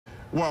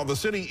While the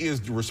city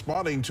is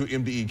responding to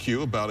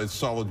MDEQ about its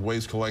solid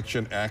waste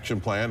collection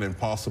action plan and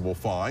possible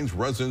fines,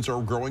 residents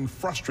are growing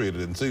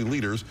frustrated and city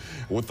leaders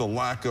with the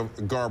lack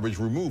of garbage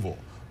removal.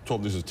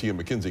 12 News' Tia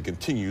McKenzie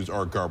continues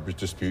our garbage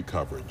dispute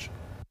coverage.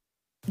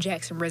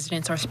 Jackson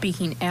residents are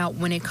speaking out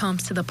when it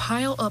comes to the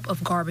pile up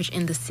of garbage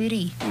in the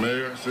city.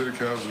 Mayor, city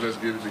council, let's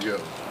get it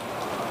together.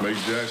 Make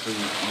Jackson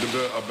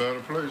a better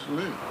place to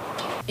live.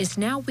 It's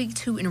now week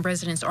 2 and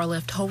residents are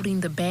left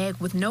holding the bag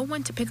with no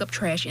one to pick up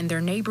trash in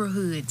their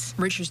neighborhoods.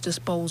 Richards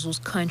Disposal's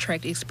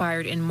contract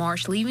expired in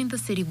March, leaving the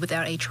city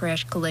without a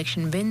trash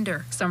collection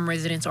vendor. Some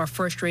residents are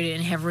frustrated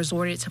and have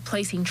resorted to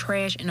placing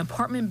trash in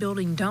apartment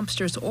building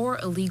dumpsters or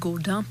illegal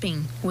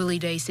dumping. Willie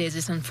Day says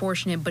it's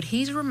unfortunate, but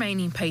he's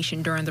remaining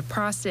patient during the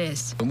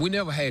process. We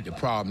never had the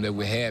problem that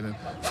we're having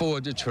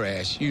for the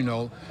trash, you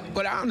know,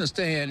 but I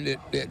understand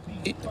that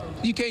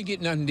you can't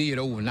get nothing did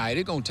overnight.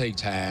 It's going to take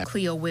time.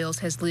 Cleo Wells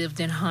has lived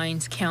in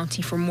Hinds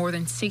County for more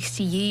than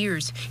 60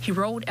 years. He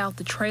rolled out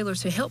the trailer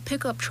to help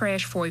pick up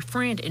trash for a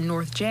friend in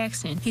North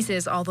Jackson. He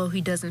says although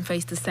he doesn't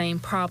face the same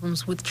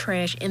problems with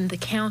trash in the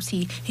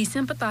county, he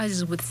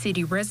sympathizes with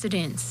city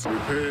residents. We're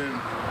paying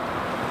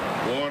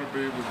water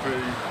bill, we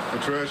pay the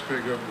trash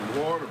pickup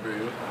and water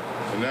bill,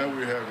 and now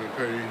we're having to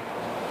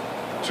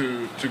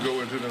pay to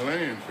go into the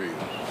landfill.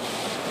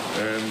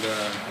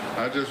 And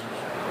I just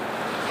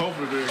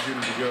hopefully they're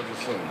getting together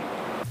soon.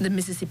 The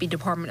Mississippi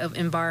Department of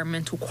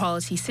Environmental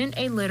Quality sent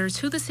a letter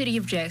to the city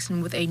of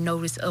Jackson with a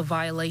notice of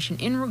violation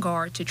in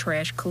regard to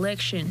trash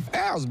collection.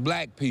 As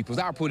black people,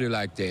 I'll put it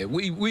like that.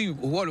 We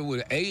what are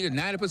we, 80 or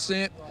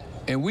 90%,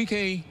 and we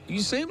can't. You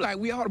seem like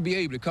we ought to be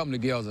able to come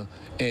together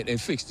and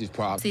fix this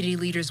problem. City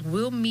leaders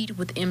will meet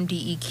with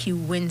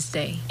MDEQ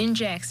Wednesday. In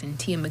Jackson,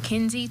 Tia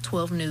McKenzie,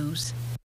 12 News.